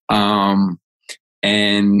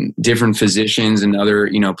 and different physicians and other,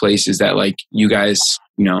 places that like you guys,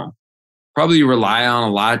 probably rely on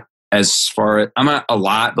a lot as far as, I'm not a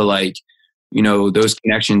lot, but like, those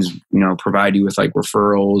connections, provide you with like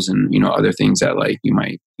referrals and, other things that like you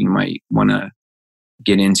might want to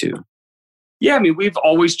get into. Yeah. I mean, we've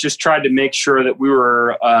always just tried to make sure that we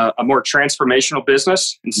were a more transformational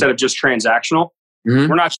business instead of just transactional. Mm-hmm.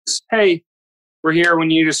 We're not just, hey, we're here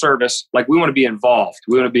when you need a service. Like, we want to be involved.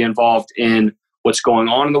 We want to be involved in what's going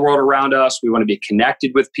on in the world around us. We want to be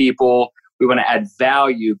connected with people. We want to add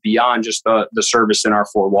value beyond just the service in our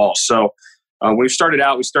four walls. So when we started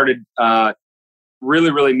out, we started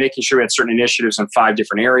really, really making sure we had certain initiatives in 5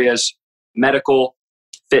 different areas: medical,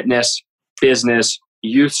 fitness, business,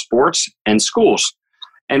 youth sports, and schools.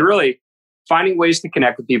 And really finding ways to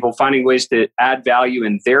connect with people, finding ways to add value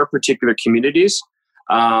in their particular communities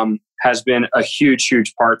has been a huge,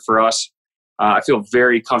 huge part for us. I feel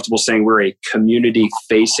very comfortable saying we're a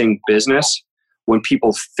community-facing business. When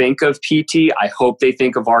people think of PT, I hope they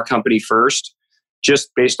think of our company first,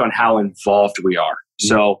 just based on how involved we are. Mm-hmm.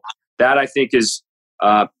 So that, I think, is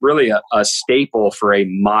really a staple for a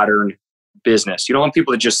modern business. You don't want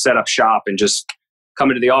people to just set up shop and just come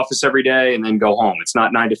into the office every day and then go home. It's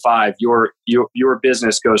not 9 to 5. Your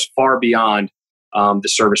business goes far beyond the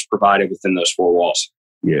service provided within those 4 walls.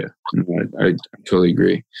 Yeah, I totally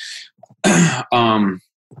agree. And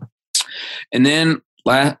then,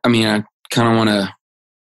 I kind of want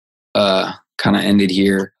to kind of end it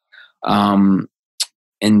here,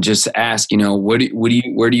 and just ask, where do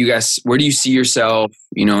you see yourself,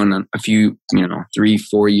 in a few,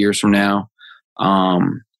 3-4 years from now,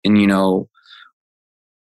 and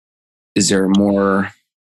is there more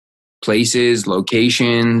places,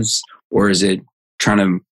 locations, or is it trying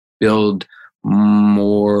to build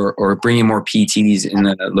more or bring in more PTs in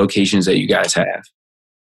the locations that you guys have?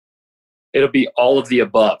 It'll be all of the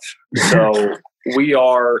above. So we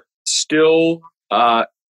are still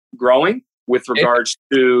growing with regards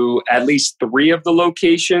to at least 3 of the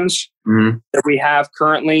locations that we have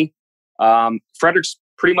currently. Frederick's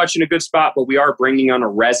pretty much in a good spot, but we are bringing on a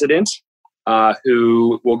resident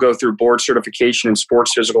who will go through board certification in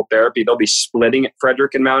sports physical therapy. They'll be splitting at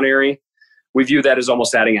Frederick and Mount Airy. We view that as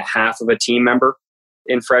almost adding a half of a team member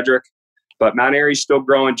in Frederick. But Mount Airy's still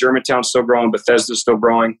growing, Germantown's still growing, Bethesda's still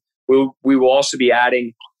growing. We will also be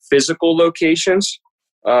adding physical locations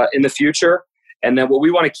in the future. And then what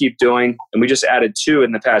we want to keep doing, and we just added 2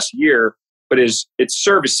 in the past year, but it's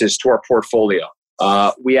services to our portfolio.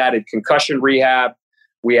 We added concussion rehab.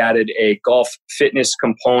 We added a golf fitness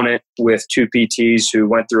component with 2 PTs who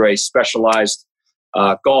went through a specialized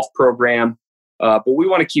golf program. But we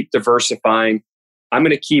want to keep diversifying. I'm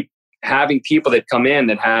going to keep having people that come in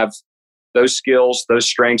that have those skills, those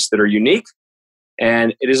strengths that are unique.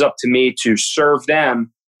 And it is up to me to serve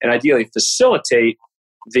them and ideally facilitate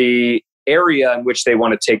the area in which they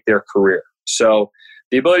want to take their career. So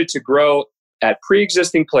the ability to grow at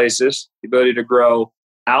pre-existing places, the ability to grow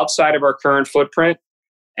outside of our current footprint,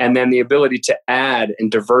 and then the ability to add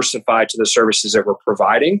and diversify to the services that we're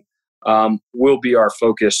providing will be our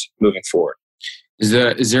focus moving forward. Is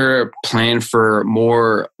there a plan for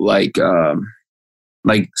more like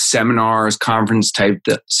seminars, conference type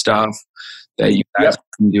stuff that you guys have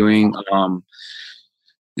been doing?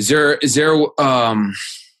 Is there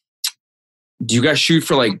do you guys shoot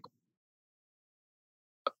for like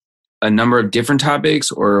a number of different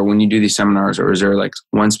topics, or when you do these seminars, or is there like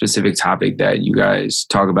one specific topic that you guys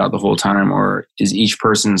talk about the whole time, or is each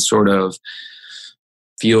person sort of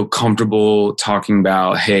feel comfortable talking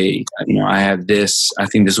about, hey, I have this, I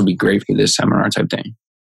think this will be great for this seminar type thing?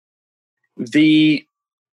 The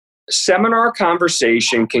seminar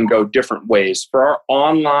conversation can go different ways. For our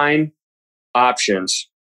online options,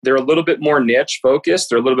 they're a little bit more niche focused.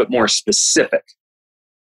 They're a little bit more specific.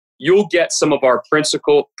 You'll get some of our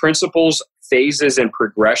principles, phases, and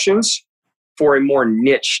progressions for a more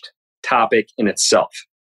niched topic in itself.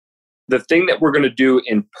 The thing that we're going to do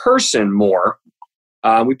in person more,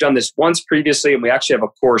 we've done this once previously, and we actually have a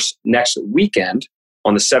course next weekend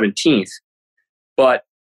on the 17th. But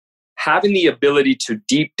having the ability to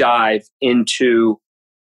deep dive into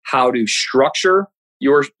how to structure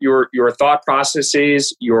your thought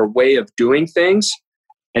processes, your way of doing things,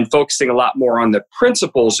 and focusing a lot more on the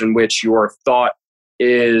principles in which your thought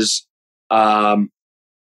is,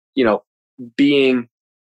 being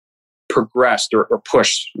progressed or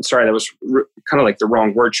pushed. Sorry, that was kind of like the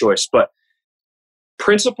wrong word choice, but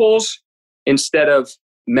principles instead of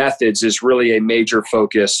methods is really a major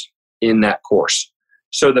focus in that course.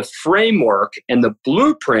 So the framework and the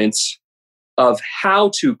blueprints of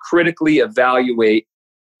how to critically evaluate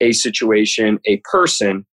a situation, a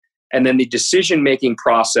person, and then the decision-making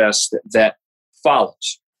process that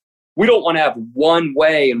follows. We don't want to have one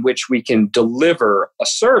way in which we can deliver a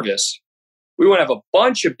service. We want to have a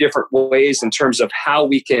bunch of different ways in terms of how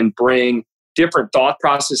we can bring different thought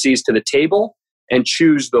processes to the table and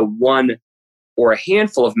choose the one or a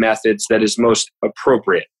handful of methods that is most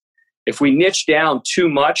appropriate. If we niche down too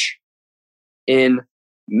much in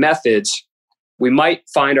methods, we might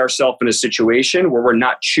find ourselves in a situation where we're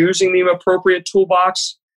not choosing the appropriate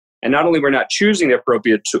toolbox. And not only we're not choosing the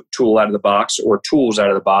appropriate tool out of the box or tools out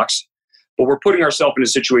of the box, but we're putting ourselves in a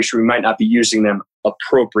situation where we might not be using them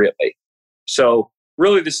appropriately. So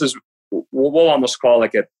really this is, we'll almost call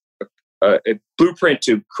like a blueprint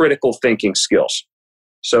to critical thinking skills.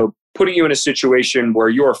 So putting you in a situation where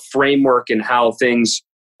your framework and how things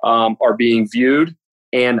are being viewed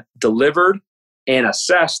and delivered and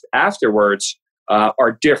assessed afterwards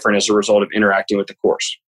are different as a result of interacting with the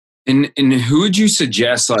course. And who would you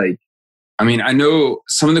suggest? Like, I mean, I know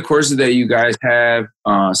some of the courses that you guys have,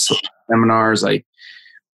 seminars, like,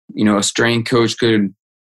 you know, a strength coach could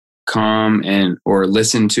come and or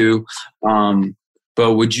listen to.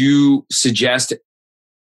 But would you suggest,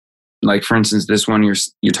 like, for instance, this one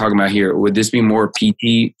you're talking about here, would this be more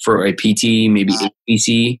PT for a PT, maybe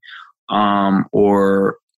HPC,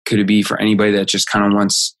 or could it be for anybody that just kind of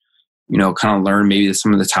wants, you know, kind of learn maybe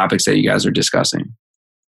some of the topics that you guys are discussing?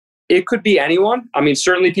 It could be anyone. I mean,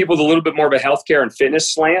 certainly people with a little bit more of a healthcare and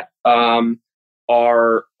fitness slant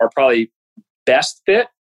are probably best fit.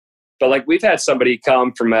 But like we've had somebody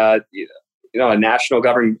come from a national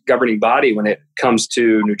governing body when it comes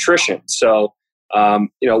to nutrition. So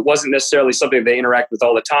it wasn't necessarily something they interact with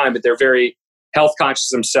all the time, but they're very health conscious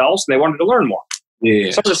themselves and they wanted to learn more.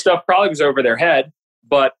 Yeah. Some of the stuff probably was over their head,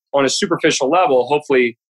 but on a superficial level,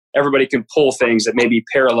 hopefully everybody can pull things that maybe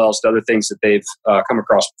parallels to other things that they've come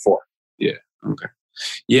across before. Yeah. Okay.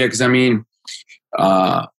 Yeah. Cause I mean,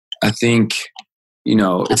 I think, you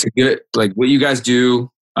know, it's a good, like what you guys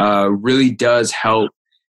do really does help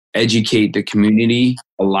educate the community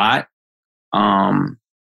a lot.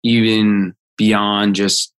 Even beyond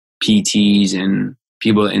just PTs and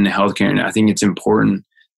people in the healthcare. And I think it's important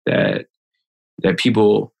that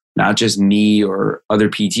people, not just me or other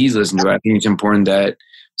PTs listen to it. I think it's important that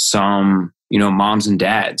some, you know, moms and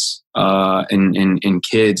dads and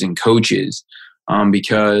kids and coaches,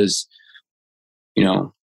 because, you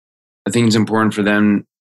know, I think it's important for them,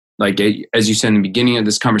 like, as you said in the beginning of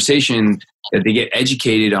this conversation, that they get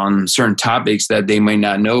educated on certain topics that they might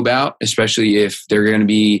not know about, especially if they're going to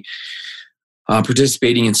be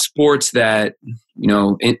participating in sports that, you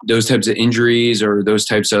know, those types of injuries or those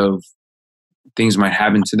types of things might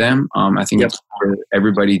happen to them. I think it's for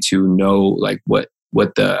everybody to know, like, what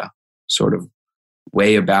the sort of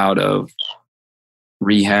way about of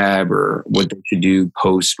rehab or what they should do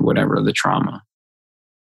post whatever the trauma.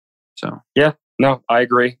 So yeah, no, I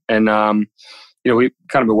agree. And we've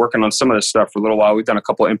kind of been working on some of this stuff for a little while. We've done a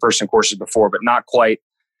couple of in-person courses before, but not quite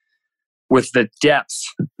with the depth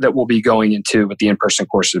that we'll be going into with the in-person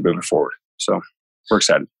courses moving forward. So we're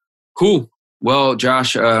excited. Cool. Well,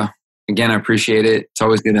 Josh, again, I appreciate it. It's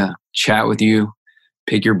always good to chat with you,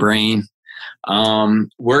 pick your brain.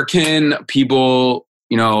 Where can people,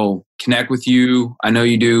 you know, connect with you? I know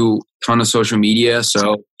you do a ton of social media,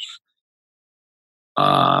 so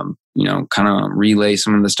you know, kind of relay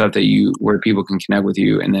some of the stuff that where people can connect with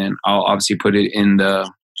you, and then I'll obviously put it in the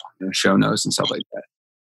show notes and stuff like that.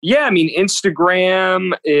 Yeah, I mean,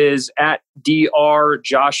 Instagram is at Dr.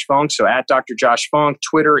 Josh Funk, so at Dr. Josh Funk.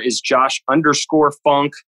 Twitter is Josh_Funk.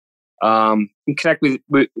 You can connect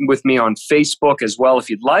with me on Facebook as well if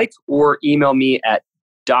you'd like, or email me at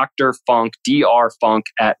drfunk, drfunk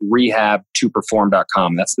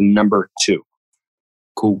 @rehab2perform.com. That's the number 2.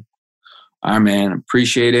 Cool. All right, man.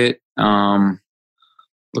 Appreciate it.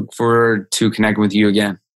 Look forward to connecting with you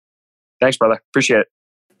again. Thanks, brother. Appreciate it.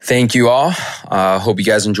 Thank you all. Hope you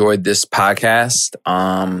guys enjoyed this podcast.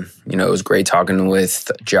 It was great talking with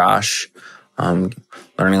Josh, learning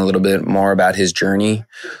a little bit more about his journey,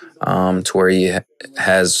 to where he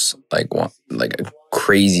has like a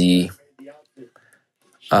crazy,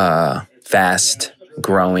 fast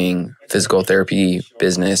growing physical therapy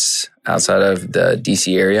business outside of the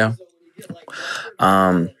DC area.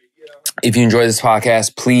 If you enjoy this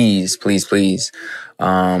podcast, please,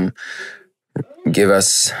 give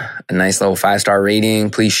us a nice little 5-star rating.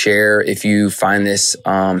 Please share if you find this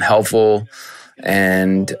helpful.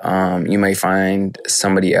 And you might find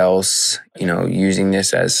somebody else, using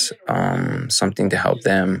this as something to help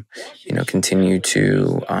them, continue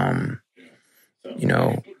to,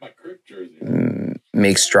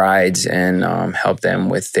 make strides and help them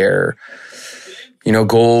with their,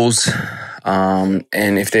 goals. And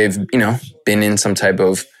if they've, been in some type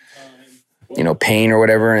of, pain or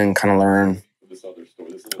whatever, and kind of learn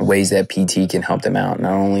ways that PT can help them out.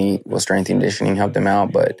 Not only will strength and conditioning help them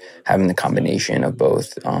out, but having the combination of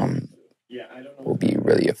both will be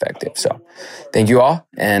really effective. So thank you all,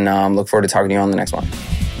 and look forward to talking to you on the next one.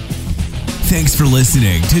 Thanks for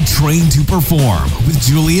listening to Train to Perform with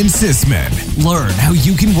Julian Sisman. Learn how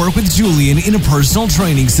you can work with Julian in a personal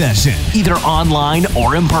training session, either online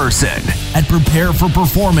or in person, at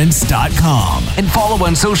prepareforperformance.com. And follow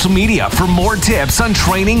on social media for more tips on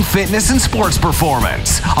training, fitness, and sports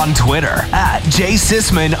performance. On Twitter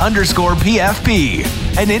 @JSisman_PFP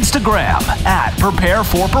and Instagram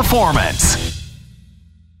 @prepareforperformance.